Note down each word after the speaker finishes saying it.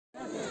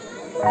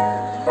So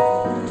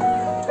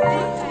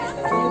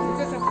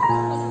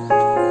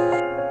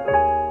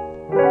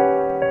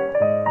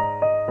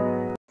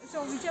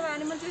whichever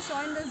animals you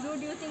saw in the zoo,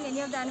 do you think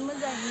any of the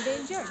animals are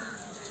endangered?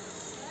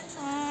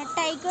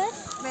 Tigers.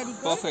 Very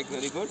good. Perfect,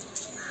 very good.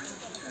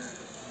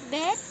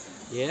 Bears.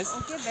 Yes.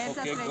 Okay, bears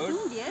Okay, are good.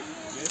 threatened, yes.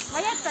 Yes.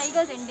 Why are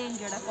tigers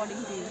endangered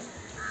according to you?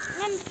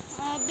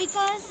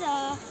 Because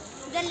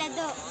the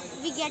leather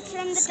we get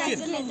from the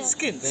tiger leather.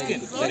 Skin. Very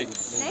good.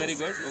 Very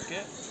good.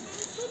 Okay.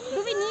 Do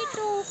we need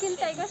to kill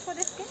tigers for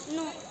the skin?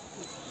 No.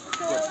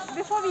 So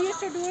before we used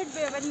to do it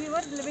when we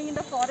were living in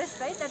the forest,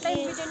 right? That time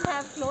we didn't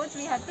have clothes,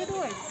 we had to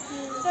do it.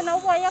 So now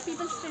why are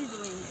people still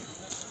doing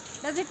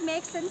it? Does it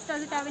make sense?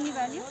 Does it have any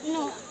value?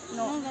 No.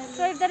 No.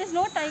 So if there is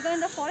no tiger in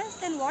the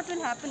forest, then what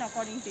will happen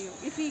according to you?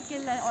 If we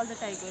kill all the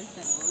tigers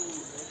then?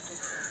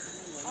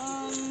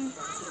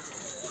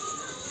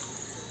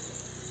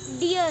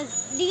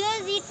 Deers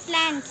eat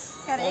plants.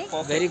 Correct?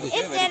 Very good.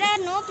 If there are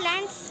no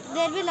plants,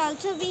 there will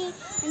also be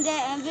we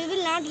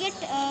will not get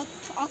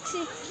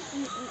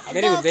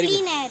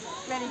clean air.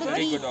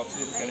 Very good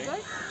oxygen. Very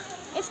Correct.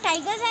 good. If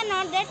tigers are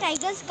not there,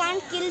 tigers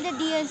can't kill the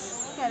deers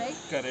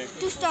Correct.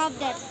 to stop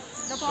that.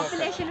 The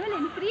population will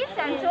increase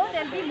and so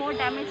there will be more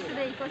damage to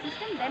the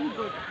ecosystem than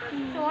good.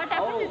 So what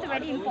happens is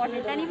very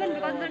important, and even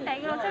because of the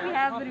tiger also we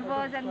have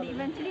rivers and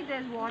eventually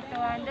there's water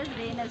and there's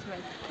rain as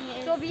well.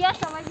 So we are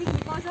surviving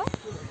because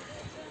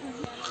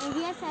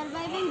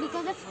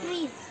of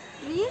trees.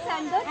 Trees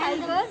and the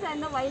tigers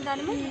and the wild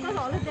animals, because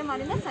all of them are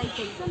in a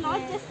cycle. So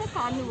not just the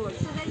carnivores,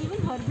 so there are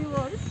even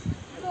herbivores.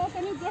 So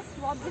can you guess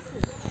what this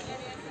is?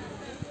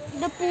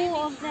 The poo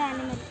of the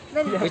animal.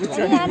 Very good.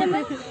 Any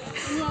animal?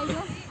 Any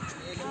idea?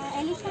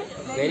 Elephant.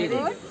 Very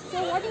good. So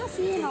what do you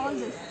see in all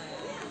this?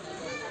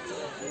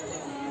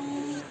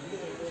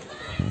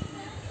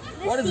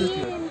 What is this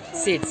here?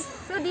 Seeds.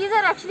 So these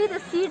are actually the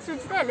seeds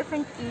which the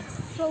elephant eats.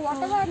 So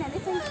whatever an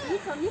elephant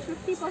eats, only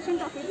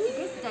 50% of it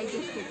gets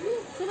digested.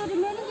 So the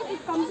remaining, if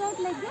it comes out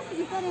like this,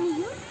 is there any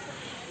use?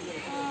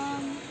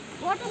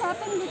 What will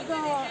happen with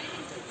the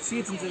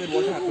Seeds inside it,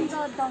 what happens? in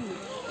the dung?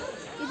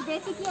 It's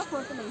basically a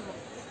fertilizer.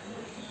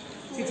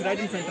 See, it's right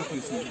in front of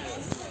you. See.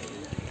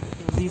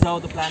 These are how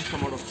the plants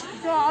come out of.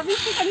 So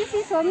obviously, can you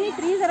see so many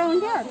trees around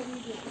here?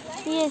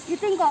 Yes. You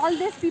think all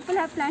these people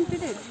have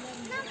planted it?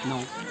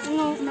 No.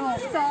 No.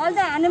 So all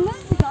the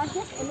animals, not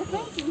just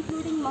elephants,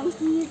 including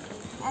monkeys,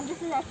 and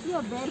this is actually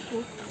a bear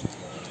poop.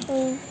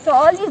 So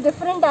all these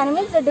different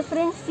animals, the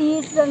different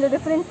seeds and the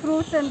different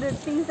fruits and the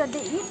things that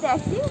they eat, they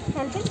actually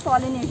help in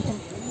pollination.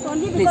 So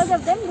only because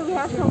of them do we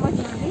have so much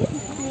trees.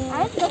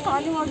 And the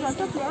carnivores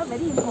also play a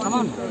very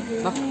important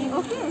role.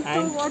 Okay,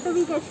 so what do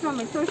we get from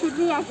it? So should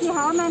we actually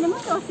harm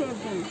animals or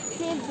save them?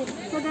 Save them.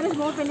 So there is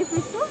more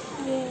benefit to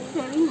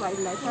saving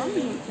wildlife and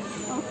nature.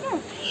 Okay.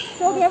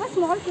 So we have a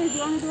small quiz. Do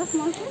you want to do a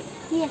small quiz?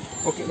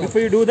 Yes. Okay,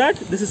 before you do that,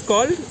 this is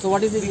called. So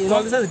what is this? We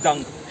call this as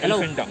dung.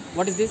 Elephant dung.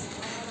 What is this?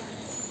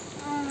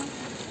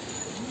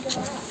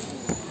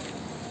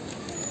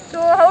 So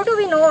how do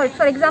we know it?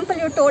 For example,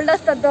 you told us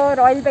that the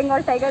Royal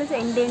Bengal tiger is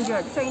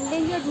endangered. So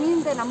endangered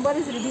means the number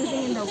is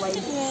reducing in the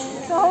wild.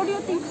 So how do you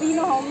think we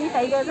know how many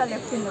tigers are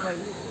left in the wild?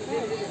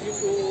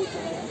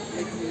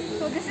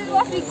 So this is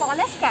what we call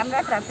as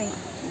camera trapping.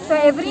 So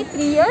every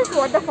 3 years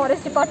what the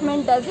forest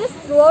department does is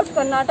throughout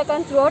Karnataka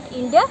and throughout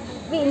India,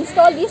 we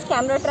install these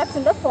camera traps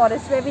in the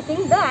forest where we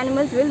think the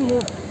animals will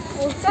move.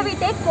 So we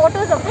take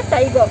photos of the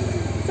tiger.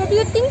 So do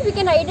you think we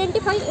can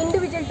identify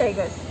individual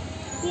tigers?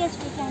 Yes,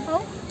 we can.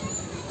 How?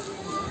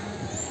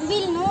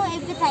 We'll know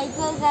if the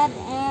tigers are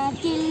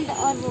killed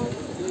or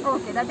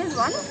what. Okay, that is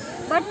one.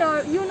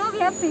 But you know we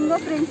have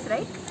fingerprints,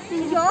 right?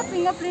 Is your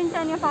fingerprint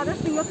and your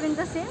father's fingerprint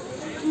the same?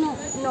 No.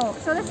 No.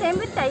 So the same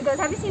with tigers.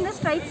 Have you seen the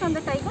stripes on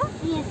the tiger?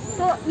 Yes.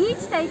 So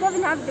each tiger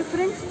will have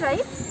different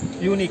stripes.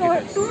 Unique.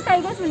 So two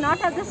tigers will not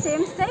have the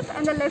same stripe,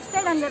 and the left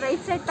side and the right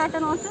side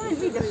pattern also will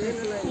be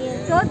different.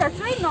 Yes. So that's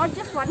why not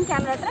just one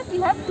camera trap, we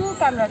have two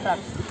camera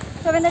traps.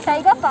 So when the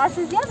tiger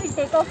passes here, we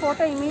take a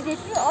photo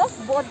immediately of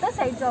both the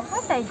sides of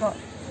the tiger.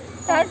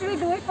 So as we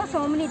do it for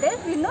so many days,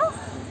 we know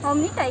how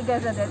many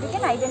tigers are there. We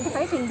can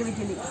identify it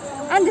individually.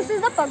 And this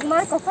is the pug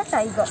mark of a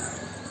tiger.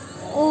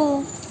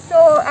 Oh.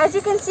 So as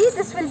you can see,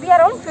 this will be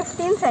around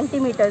 15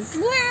 centimeters.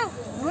 Wow.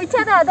 Which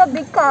are the other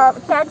big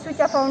cats which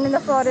are found in the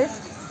forest?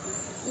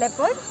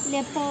 Leopard?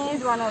 Leopard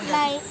Is one of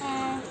them.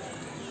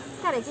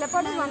 Correct,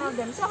 leopard is one of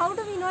them. So how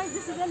do we know if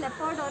this is a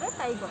leopard or a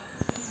tiger?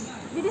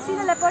 Did you see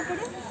the leopard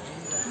today?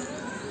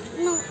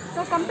 No.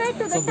 So compared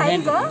to the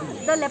tiger,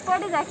 the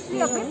leopard is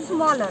actually a bit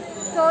smaller.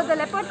 So the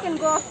leopard can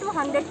go up to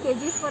 100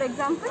 kgs for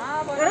example,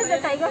 whereas the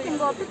tiger can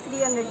go up to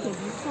 300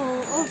 kgs.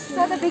 Oh, okay.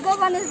 So the bigger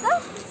one is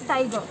the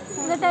tiger.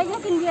 So the tiger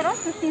can be around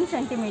 15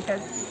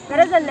 centimeters,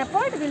 whereas the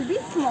leopard will be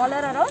smaller,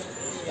 around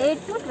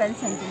 8 to 12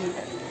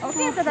 centimeters.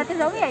 Okay, so that is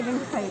how we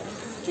identify it.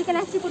 So you can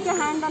actually put your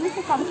hand on it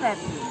to compare.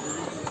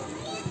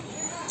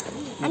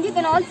 And you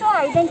can also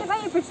identify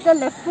if it's the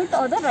left foot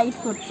or the right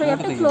foot. So you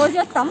have to close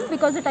your thumb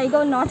because the tiger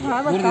will not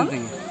have a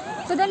thumb.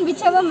 So then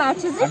whichever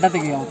matches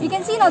it, you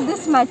can see now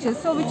this matches.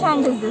 So which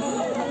hand is this?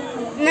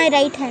 My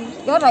right hand.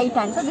 Your right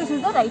hand. So this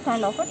is the right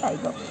hand of a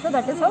tiger. So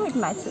that is how it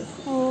matches.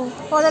 Oh.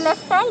 For the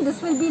left hand,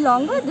 this will be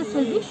longer, this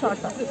will be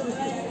shorter.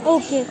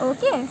 Okay.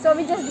 Okay, so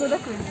we just do the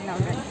quiz now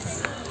then.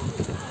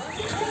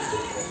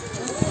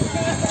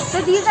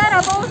 So these are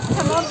about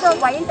some of the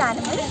wild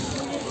animals.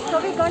 So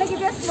we're going to give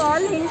you a small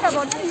hint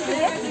about the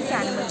history of each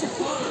animal.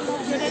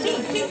 You ready?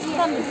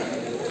 Come this way.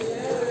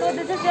 So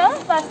this is your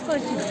first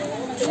question.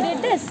 You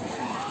read this?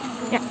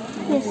 Yeah.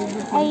 Yes.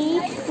 I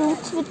eat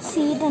fruits with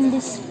seed and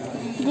this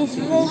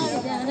was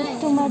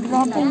to my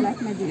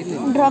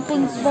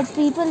droppings, but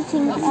people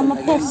think I'm a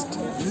pest.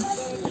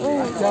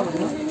 Oh.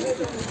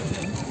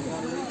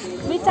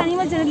 Which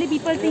animal generally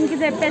people think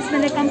is a pest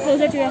when they come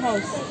closer to your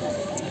house?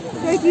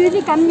 So it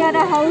usually come near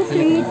a house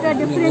to eat the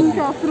different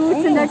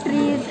fruits in the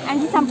trees,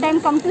 and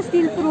sometimes come to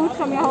steal fruits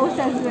from your house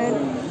as well.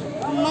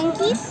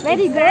 Monkeys?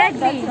 Very good.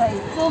 That's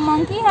right. So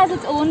monkey has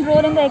its own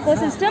role in the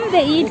ecosystem.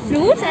 They eat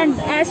fruits, and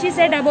as she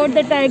said about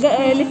the tiger,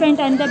 elephant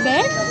and the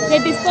bear, they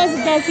disperse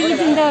the seeds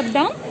in the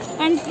dung,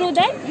 and through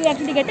that you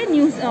actually get a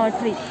new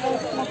tree.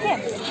 Okay.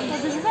 So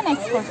this is the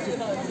next question.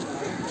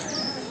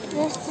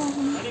 Yes,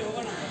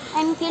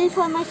 I'm killed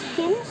for my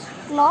skins,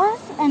 claws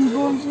and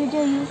bones which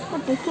are used for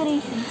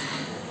decoration.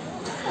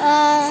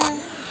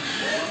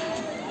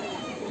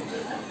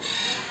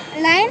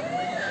 Lion?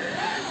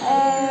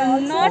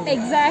 Not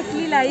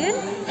exactly lion.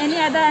 Any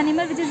other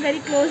animal which is very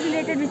close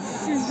related, which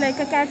is like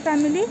a cat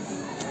family?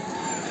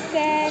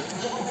 Cat.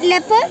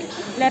 Leopard?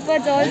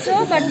 Leopards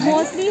also, but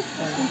mostly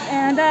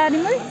another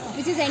animal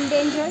Which is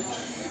endangered.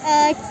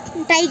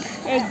 Tiger.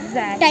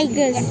 exactly.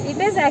 Tigers. It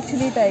is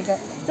actually tiger.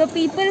 So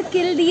people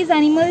kill these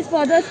animals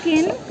for the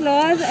skin,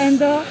 claws and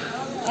the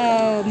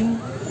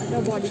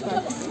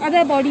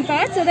other body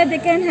parts, so that they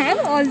can have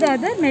all the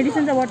other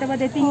medicines or whatever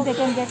they think they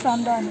can get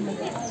from the animal.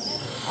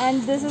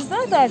 And this is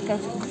the third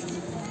question.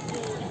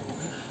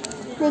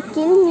 They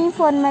kill me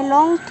for my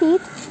long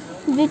teeth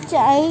which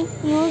I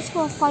use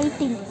for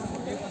fighting,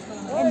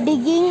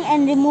 digging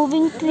and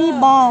removing tree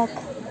bark.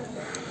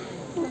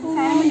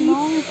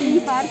 Long tree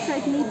bark, so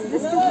it needs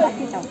this to pluck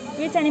it out.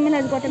 Which animal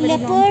has got a very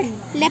long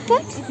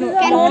Leopard? teeth? Leopard? No,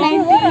 Can long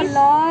climb teeth. trees.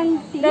 Long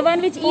teeth. The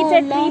one which eats Oh, a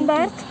tree long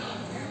bark.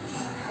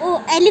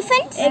 Oh,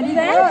 elephants?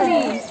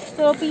 Exactly.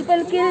 So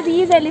people kill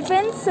these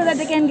elephants so that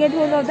they can get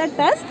hold of the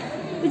tusk,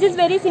 which is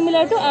very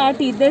similar to our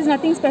teeth. There is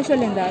nothing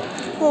special in that.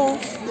 Oh.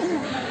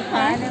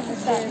 And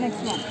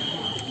next one.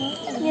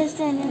 Yes,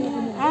 then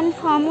I'm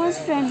farmer's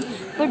friend,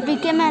 but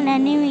became an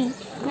enemy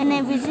when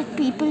I visit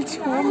people's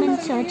home in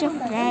search of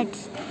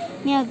rats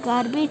near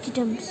garbage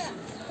dumps.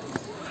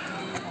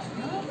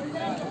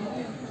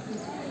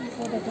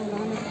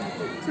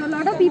 So a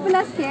lot of people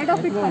are scared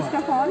of it first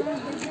of all.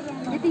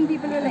 They think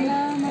people will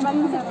like,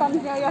 once it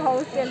comes near your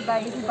house, they'll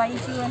bite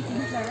you and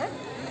things like that.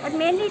 But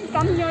mainly it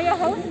comes near your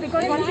house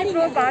because once you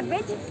throw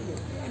garbage,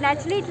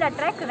 naturally it will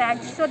attract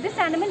rats. So this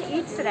animal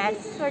eats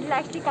rats. So it will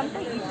actually come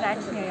to eat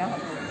rats near your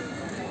house.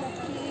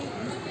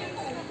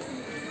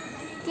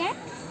 Cat?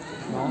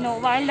 No,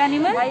 wild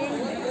animal.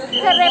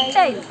 It's a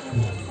reptile.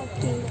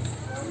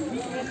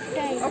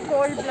 A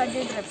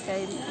cold-blooded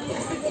reptile.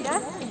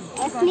 Yeah?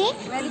 A snake?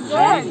 Very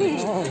good.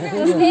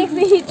 So snakes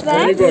eat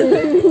rats.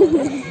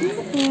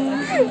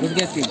 Good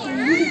guess, team.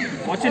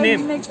 What's your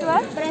name? Next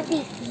one.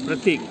 Pratik.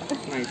 Pratik.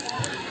 Nice.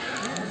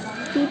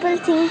 People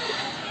think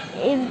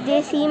if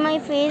they see my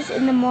face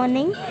in the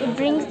morning, it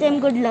brings them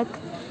good luck.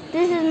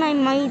 This is my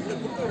myth,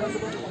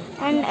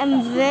 and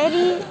I'm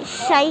very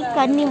shy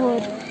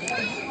carnivore.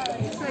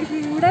 So if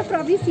you would have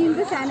probably seen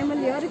this animal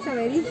here, it's a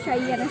very shy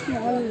and a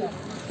small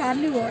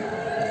carnivore.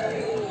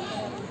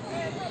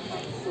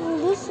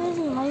 This is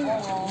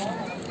myth.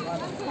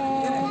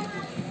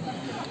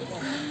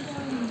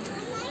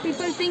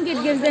 People think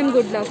it gives them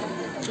good luck,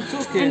 It's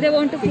okay. and they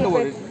want to Think keep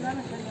about it.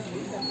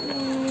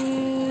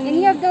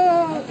 Any of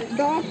the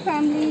dog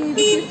family which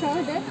you saw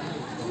there?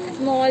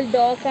 Small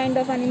dog kind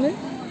of animal.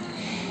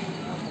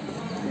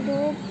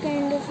 Dog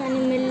kind of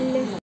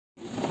animal.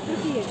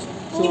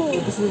 So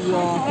this is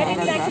But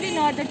it's actually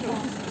not the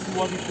truth. this is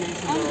what we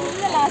face. And this is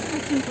the last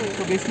question for you.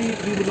 So basically,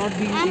 we will not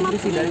be able to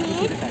see directly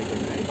through the tiger,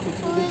 right? So So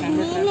through the it camera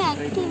mainly trap,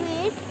 right?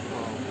 activate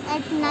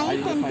at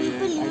night and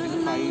people use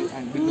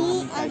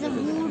me as a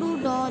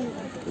voodoo doll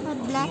for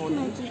black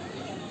magic.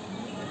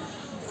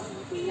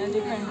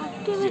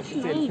 Activate It's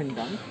night. elephant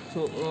dung. So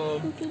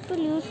People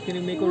use can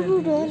you make out voodoo anything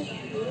in doll. this?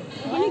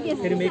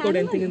 Can you make out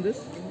anything in this?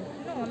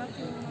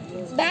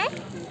 Bat?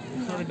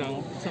 It's not a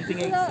dung. Something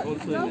else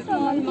also in it.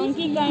 Small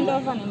monkey kind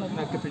of animal.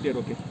 I kept it here.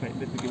 Okay, fine.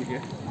 Let me give it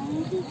here.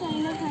 Monkey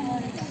kind of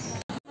animal.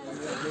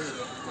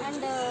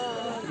 And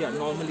Yeah,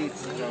 normally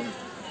it's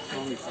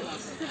normally it's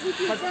this.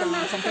 But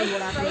sometimes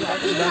what happens is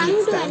after Trying dung, it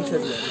to stands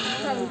as well.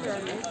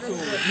 So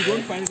you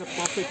don't find it a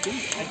perfect thing.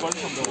 I got it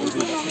from the old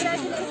days.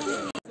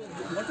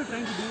 What we're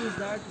trying to do is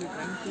that we're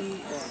trying to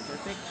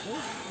protect the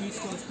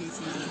keystone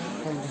species.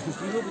 You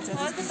know which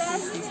are the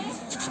keystone species?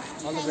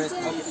 All the best.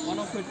 Okay, one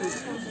of it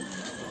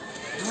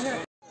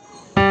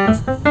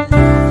is.